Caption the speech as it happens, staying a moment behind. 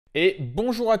Et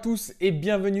bonjour à tous et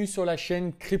bienvenue sur la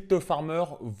chaîne Crypto Farmer.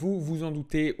 Vous vous en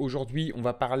doutez, aujourd'hui on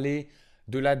va parler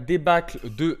de la débâcle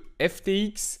de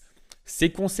FTX, ses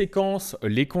conséquences,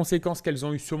 les conséquences qu'elles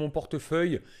ont eues sur mon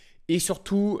portefeuille et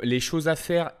surtout les choses à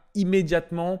faire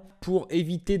immédiatement pour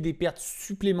éviter des pertes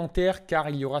supplémentaires car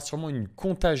il y aura sûrement une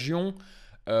contagion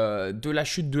de la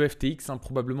chute de FTX.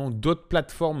 Probablement d'autres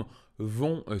plateformes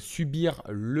vont subir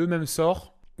le même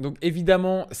sort. Donc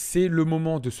évidemment, c'est le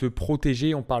moment de se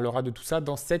protéger. On parlera de tout ça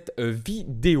dans cette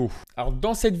vidéo. Alors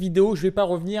dans cette vidéo, je ne vais pas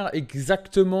revenir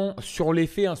exactement sur les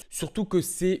faits, surtout que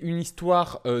c'est une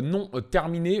histoire non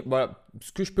terminée. Voilà,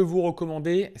 ce que je peux vous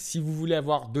recommander, si vous voulez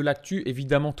avoir de l'actu,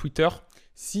 évidemment Twitter.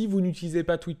 Si vous n'utilisez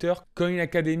pas Twitter, Coin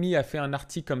Academy a fait un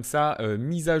article comme ça,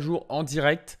 mise à jour en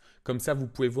direct. Comme ça, vous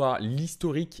pouvez voir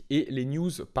l'historique et les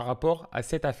news par rapport à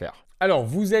cette affaire. Alors,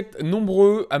 vous êtes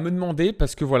nombreux à me demander,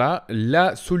 parce que voilà,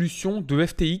 la solution de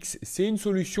FTX, c'est une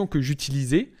solution que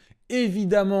j'utilisais,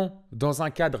 évidemment dans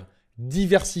un cadre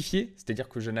diversifié, c'est-à-dire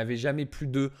que je n'avais jamais plus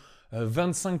de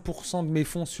 25% de mes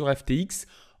fonds sur FTX,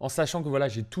 en sachant que voilà,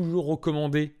 j'ai toujours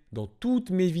recommandé dans toutes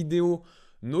mes vidéos,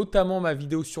 notamment ma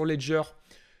vidéo sur Ledger,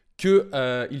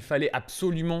 qu'il fallait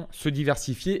absolument se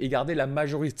diversifier et garder la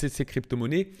majorité de ses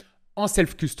crypto-monnaies en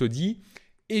self-custody.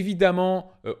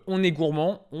 Évidemment, on est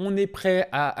gourmand, on est prêt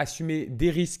à assumer des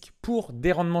risques pour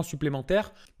des rendements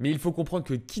supplémentaires, mais il faut comprendre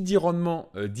que qui dit rendement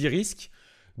dit risque.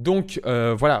 Donc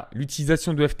voilà,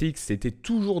 l'utilisation de FTX, c'était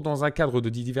toujours dans un cadre de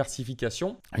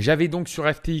diversification. J'avais donc sur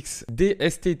FTX des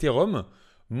ST Ethereum,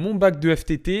 mon bac de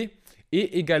FTT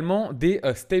et également des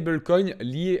stablecoins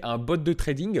liés à un bot de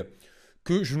trading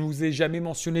que je ne vous ai jamais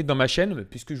mentionné dans ma chaîne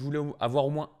puisque je voulais avoir au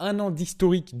moins un an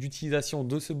d'historique d'utilisation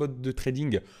de ce bot de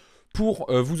trading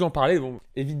pour vous en parler. Bon,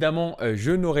 évidemment,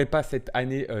 je n'aurai pas cette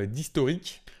année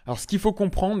d'historique. Alors, ce qu'il faut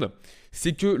comprendre,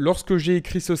 c'est que lorsque j'ai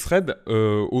écrit ce thread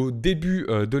au début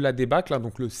de la débâcle,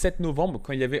 donc le 7 novembre,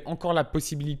 quand il y avait encore la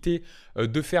possibilité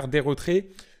de faire des retraits,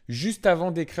 juste avant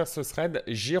d'écrire ce thread,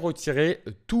 j'ai retiré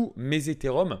tous mes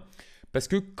Ethereum parce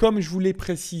que comme je vous l'ai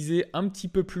précisé un petit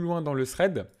peu plus loin dans le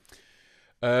thread,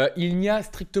 il n'y a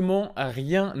strictement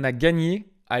rien à gagner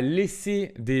à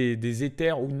laisser des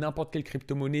Ethers ou n'importe quelle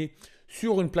crypto-monnaie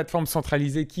sur une plateforme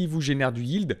centralisée qui vous génère du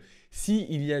yield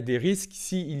s'il y a des risques,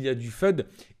 s'il y a du FUD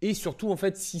et surtout en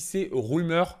fait si ces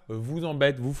rumeurs vous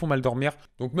embêtent, vous font mal dormir.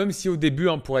 Donc même si au début,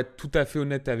 pour être tout à fait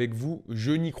honnête avec vous,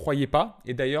 je n'y croyais pas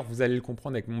et d'ailleurs vous allez le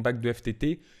comprendre avec mon bac de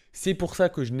FTT, c'est pour ça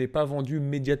que je n'ai pas vendu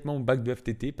immédiatement mon bac de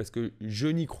FTT parce que je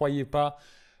n'y croyais pas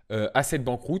à cette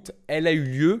banqueroute. Elle a eu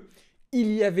lieu,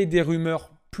 il y avait des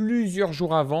rumeurs plusieurs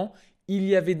jours avant. Il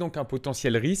y avait donc un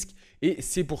potentiel risque et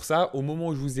c'est pour ça, au moment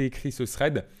où je vous ai écrit ce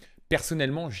thread,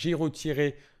 personnellement, j'ai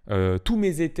retiré tous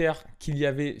mes Ethers qu'il y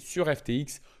avait sur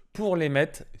FTX pour les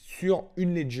mettre sur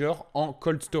une ledger en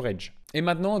cold storage. Et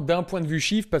maintenant, d'un point de vue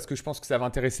chiffre, parce que je pense que ça va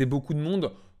intéresser beaucoup de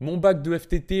monde, mon bac de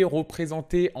FTT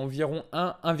représentait environ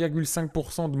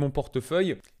 1,5% de mon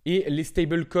portefeuille et les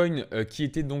stablecoins qui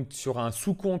étaient donc sur un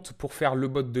sous-compte pour faire le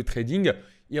bot de trading,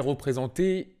 ils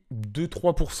représentaient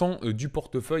 2-3% du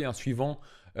portefeuille, suivant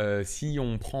si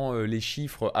on prend les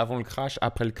chiffres avant le crash,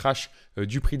 après le crash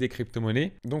du prix des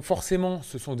crypto-monnaies. Donc forcément,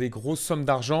 ce sont des grosses sommes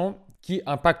d'argent qui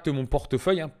impactent mon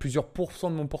portefeuille. Plusieurs pourcents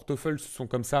de mon portefeuille se sont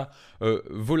comme ça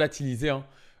volatilisés.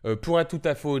 Pour être tout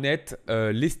à fait honnête,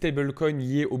 les stablecoins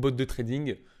liés au bot de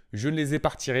trading, je ne les ai pas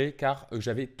retirés car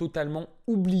j'avais totalement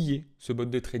oublié ce bot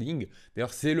de trading.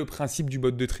 D'ailleurs, c'est le principe du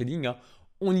bot de trading.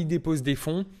 On y dépose des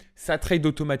fonds, ça trade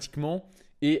automatiquement.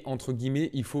 Et entre guillemets,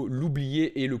 il faut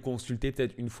l'oublier et le consulter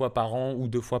peut-être une fois par an ou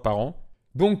 2 fois par an.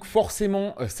 Donc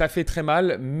forcément, ça fait très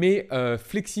mal, mais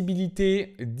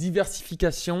flexibilité,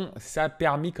 diversification, ça a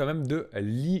permis quand même de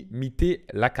limiter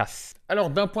la casse.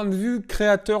 Alors d'un point de vue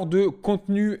créateur de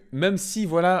contenu, même si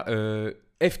voilà,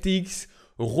 FTX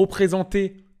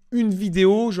représentait une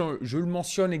vidéo, je le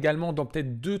mentionne également dans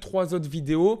peut-être 2-3 autres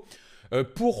vidéos,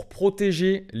 pour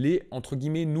protéger les entre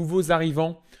guillemets nouveaux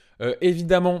arrivants.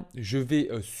 Évidemment, je vais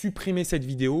supprimer cette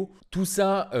vidéo. Tout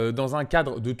ça dans un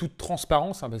cadre de toute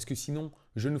transparence, parce que sinon,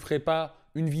 je ne ferai pas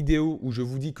une vidéo où je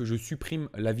vous dis que je supprime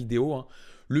la vidéo.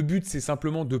 Le but, c'est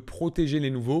simplement de protéger les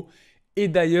nouveaux. Et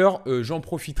d'ailleurs, j'en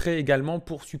profiterai également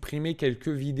pour supprimer quelques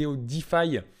vidéos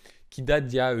DeFi qui datent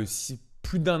d'il y a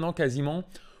plus d'un an quasiment,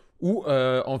 où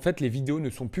en fait, les vidéos ne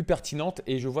sont plus pertinentes.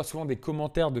 Et je vois souvent des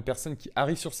commentaires de personnes qui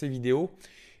arrivent sur ces vidéos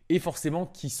et forcément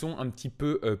qui sont un petit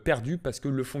peu perdus parce que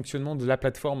le fonctionnement de la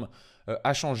plateforme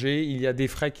a changé, il y a des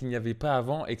frais qu'il n'y avait pas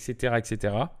avant, etc.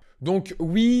 etc. Donc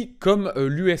oui, comme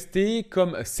l'UST,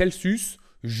 comme Celsius,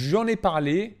 j'en ai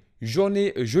parlé,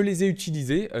 je les ai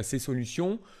utilisés, ces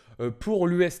solutions. Pour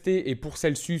l'UST et pour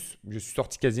Celsius, je suis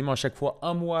sorti quasiment à chaque fois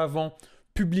un mois avant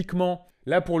publiquement.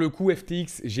 Là, pour le coup,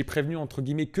 FTX, j'ai prévenu entre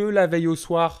guillemets que la veille au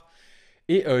soir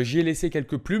et j'ai laissé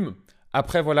quelques plumes.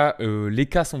 Après, voilà, les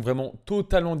cas sont vraiment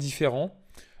totalement différents.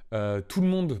 Tout le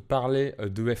monde parlait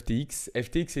de FTX.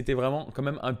 FTX était vraiment quand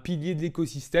même un pilier de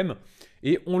l'écosystème.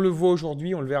 Et on le voit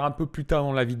aujourd'hui, on le verra un peu plus tard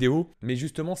dans la vidéo. Mais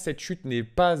justement, cette chute n'est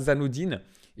pas anodine.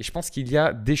 Et je pense qu'il y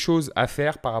a des choses à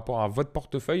faire par rapport à votre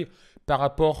portefeuille, par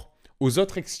rapport aux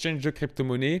autres exchanges de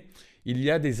crypto-monnaies. Il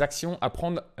y a des actions à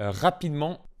prendre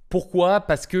rapidement. Pourquoi?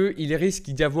 Parce qu'il risque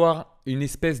d'y avoir une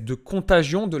espèce de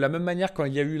contagion. De la même manière, quand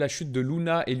il y a eu la chute de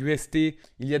Luna et l'UST, il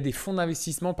y a des fonds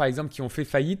d'investissement, par exemple, qui ont fait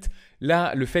faillite.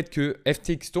 Là, le fait que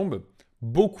FTX tombe,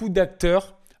 beaucoup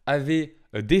d'acteurs avaient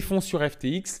des fonds sur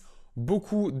FTX.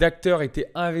 Beaucoup d'acteurs étaient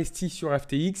investis sur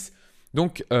FTX.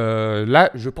 Donc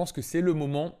là, je pense que c'est le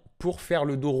moment pour faire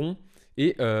le dos rond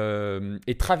et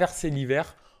traverser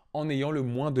l'hiver en ayant le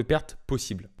moins de pertes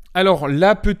possible. Alors,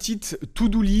 la petite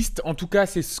to-do list, en tout cas,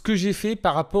 c'est ce que j'ai fait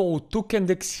par rapport au token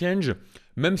d'exchange.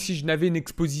 Même si je n'avais une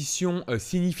exposition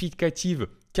significative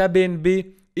qu'ABNB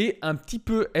et un petit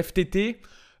peu FTT,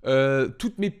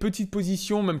 toutes mes petites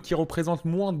positions, même qui représentent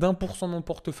moins d'1% de mon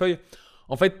portefeuille,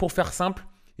 en fait, pour faire simple,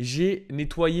 j'ai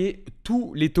nettoyé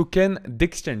tous les tokens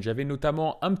d'exchange. J'avais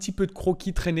notamment un petit peu de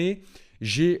croquis traîné.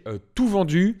 J'ai tout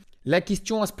vendu. La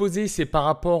question à se poser, c'est par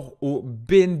rapport au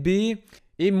BNB.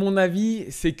 Et mon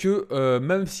avis, c'est que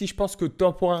même si je pense que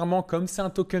temporairement, comme c'est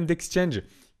un token d'exchange,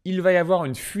 il va y avoir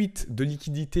une fuite de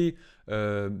liquidité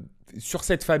sur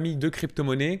cette famille de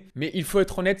crypto-monnaies. Mais il faut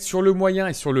être honnête, sur le moyen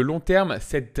et sur le long terme,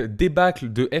 cette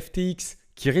débâcle de FTX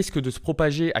qui risque de se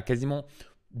propager à quasiment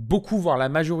beaucoup, voire la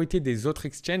majorité des autres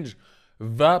exchanges,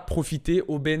 va profiter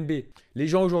au BNB. Les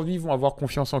gens aujourd'hui vont avoir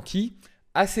confiance en qui?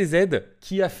 ACZ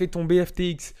qui a fait tomber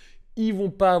FTX. Ils ne vont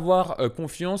pas avoir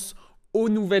confiance aux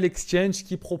nouvelles exchanges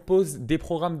qui proposent des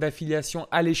programmes d'affiliation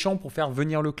alléchants pour faire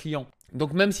venir le client.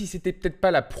 Donc même si ce n'était peut-être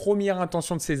pas la première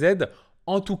intention de CZ,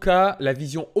 en tout cas, la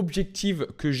vision objective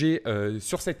que j'ai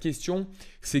sur cette question,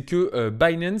 c'est que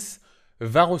Binance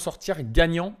va ressortir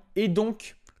gagnant et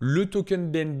donc le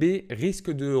token BNB risque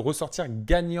de ressortir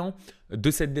gagnant de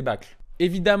cette débâcle.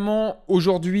 Évidemment,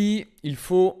 aujourd'hui, il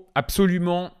faut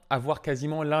absolument avoir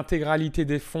quasiment l'intégralité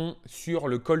des fonds sur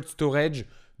le cold storage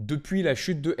depuis la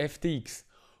chute de FTX.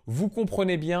 Vous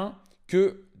comprenez bien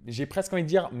que j'ai presque envie de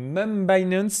dire même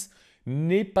Binance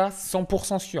n'est pas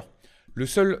 100% sûr.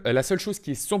 La seule chose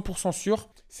qui est 100% sûre,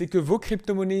 c'est que vos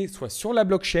crypto-monnaies soient sur la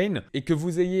blockchain et que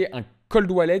vous ayez un cold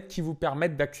wallet qui vous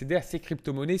permette d'accéder à ces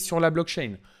crypto-monnaies sur la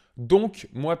blockchain. Donc,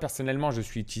 moi personnellement, je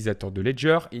suis utilisateur de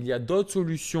Ledger. Il y a d'autres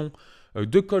solutions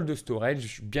de cold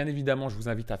storage. Bien évidemment, je vous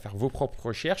invite à faire vos propres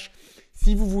recherches.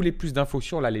 Si vous voulez plus d'infos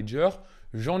sur la Ledger,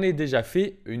 j'en ai déjà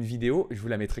fait une vidéo. Je vous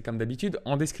la mettrai comme d'habitude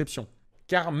en description.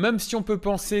 Car même si on peut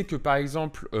penser que par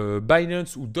exemple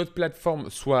Binance ou d'autres plateformes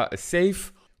soient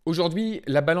safe, aujourd'hui,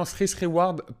 la balance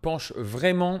risk-reward penche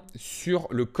vraiment sur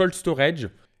le cold storage.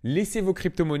 Laissez vos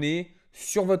crypto-monnaies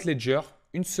sur votre Ledger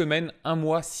une semaine, un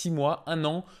mois, 6 mois, un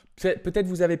an. Peut-être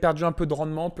vous avez perdu un peu de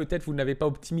rendement, peut-être vous n'avez pas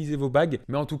optimisé vos bagues,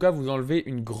 mais en tout cas, vous enlevez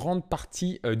une grande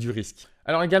partie du risque.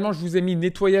 Alors également, je vous ai mis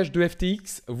nettoyage de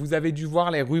FTX. Vous avez dû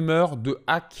voir les rumeurs de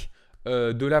hack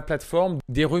de la plateforme.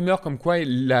 Des rumeurs comme quoi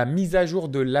la mise à jour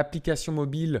de l'application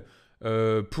mobile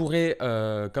pourrait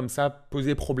comme ça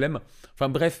poser problème. Enfin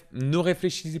bref, ne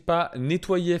réfléchissez pas,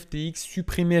 nettoyez FTX,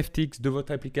 supprimez FTX de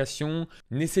votre application.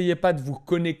 N'essayez pas de vous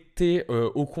connecter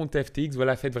au compte FTX.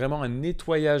 Voilà, faites vraiment un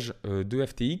nettoyage de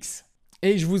FTX.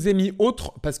 Et je vous ai mis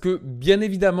autre parce que bien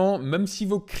évidemment, même si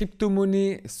vos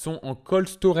crypto-monnaies sont en cold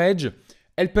storage,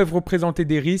 elles peuvent représenter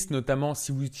des risques, notamment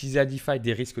si vous utilisez Adify,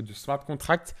 des risques de smart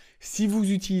contract. Si vous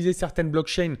utilisez certaines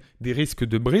blockchains, des risques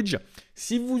de bridge.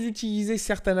 Si vous utilisez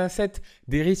certains assets,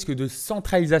 des risques de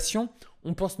centralisation.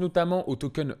 On pense notamment au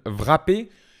token wrappé.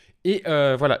 Et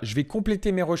voilà, je vais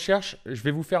compléter mes recherches. Je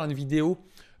vais vous faire une vidéo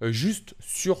juste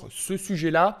sur ce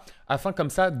sujet-là afin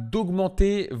comme ça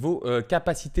d'augmenter vos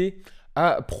capacités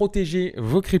à protéger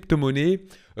vos crypto-monnaies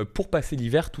pour passer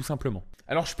l'hiver tout simplement.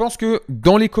 Alors, je pense que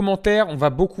dans les commentaires, on va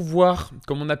beaucoup voir,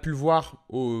 comme on a pu le voir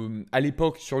à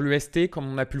l'époque sur l'UST, comme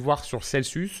on a pu le voir sur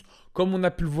Celsius, comme on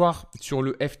a pu le voir sur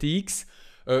le FTX.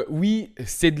 Oui,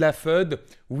 c'est de la FUD.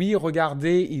 Oui,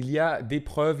 regardez, il y a des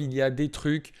preuves, il y a des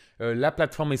trucs. La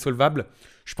plateforme est solvable.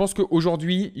 Je pense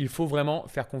qu'aujourd'hui, il faut vraiment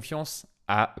faire confiance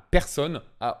à personne,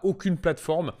 à aucune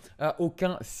plateforme, à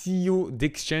aucun CEO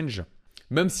d'exchange.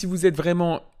 Même si vous êtes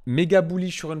vraiment méga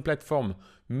bullish sur une plateforme,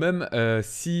 même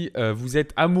si vous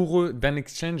êtes amoureux d'un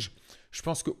exchange, je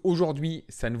pense qu'aujourd'hui,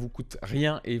 ça ne vous coûte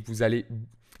rien et vous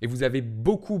avez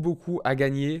beaucoup à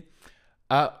gagner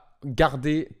à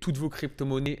garder toutes vos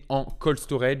crypto-monnaies en cold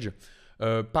storage.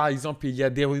 Par exemple, il y a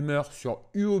des rumeurs sur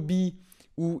UOB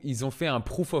où ils ont fait un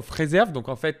proof of reserve. Donc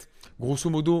en fait, grosso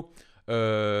modo,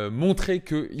 montrer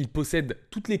qu'ils possèdent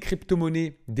toutes les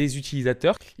crypto-monnaies des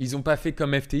utilisateurs. Ils n'ont pas fait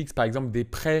comme FTX, par exemple, des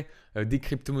prêts des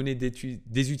crypto-monnaies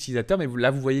des utilisateurs. Mais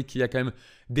là, vous voyez qu'il y a quand même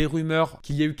des rumeurs,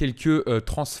 qu'il y a eu quelques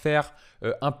transferts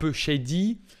un peu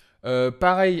shady.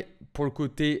 Pareil pour le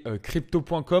côté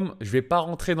crypto.com. Je ne vais pas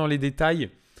rentrer dans les détails.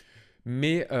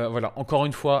 Mais voilà, encore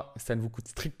une fois, ça ne vous coûte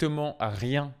strictement à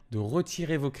rien de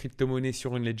retirer vos crypto-monnaies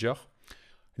sur une ledger.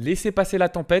 Laissez passer la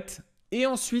tempête. Et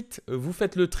ensuite, vous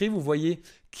faites le tri, vous voyez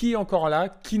qui est encore là,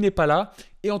 qui n'est pas là.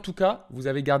 Et en tout cas, vous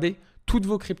avez gardé toutes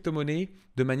vos crypto-monnaies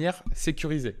de manière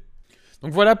sécurisée.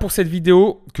 Donc voilà pour cette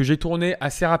vidéo que j'ai tournée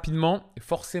assez rapidement.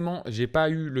 Forcément, je n'ai pas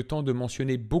eu le temps de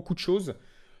mentionner beaucoup de choses.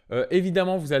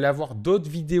 Évidemment, vous allez avoir d'autres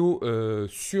vidéos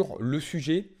sur le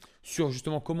sujet, sur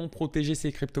justement comment protéger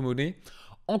ces crypto-monnaies.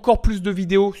 Encore plus de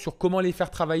vidéos sur comment les faire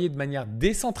travailler de manière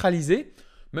décentralisée.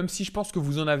 Même si je pense que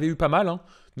vous en avez eu pas mal, hein,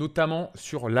 notamment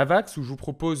sur l'AVAX où je vous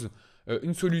propose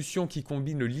une solution qui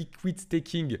combine le liquid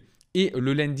staking et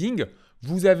le lending.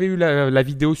 Vous avez eu la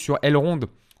vidéo sur Elrond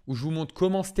où je vous montre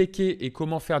comment staker et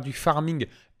comment faire du farming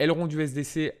Elrond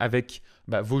USDC avec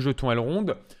vos jetons Elrond.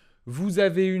 Vous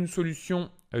avez eu une solution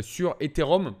sur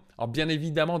Ethereum. Alors bien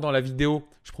évidemment, dans la vidéo,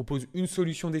 je propose une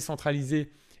solution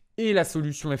décentralisée et la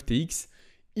solution FTX.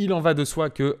 Il en va de soi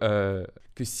que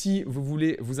si vous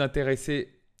voulez vous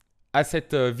intéresser à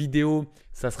cette vidéo,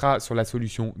 ça sera sur la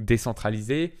solution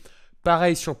décentralisée.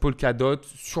 Pareil sur Polkadot,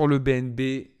 sur le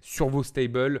BNB, sur vos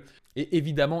stables. Et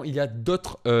évidemment, il y a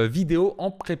d'autres vidéos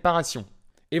en préparation.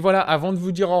 Et voilà, avant de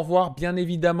vous dire au revoir, bien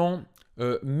évidemment,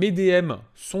 mes DM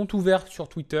sont ouverts sur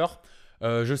Twitter.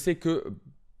 Je sais que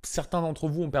certains d'entre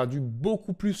vous ont perdu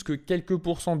beaucoup plus que quelques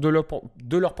pourcents de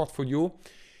leur portfolio.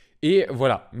 Et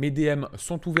voilà, mes DM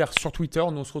sont ouverts sur Twitter.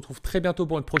 Nous on se retrouve très bientôt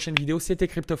pour une prochaine vidéo. C'était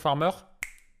Crypto Farmer.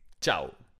 Ciao!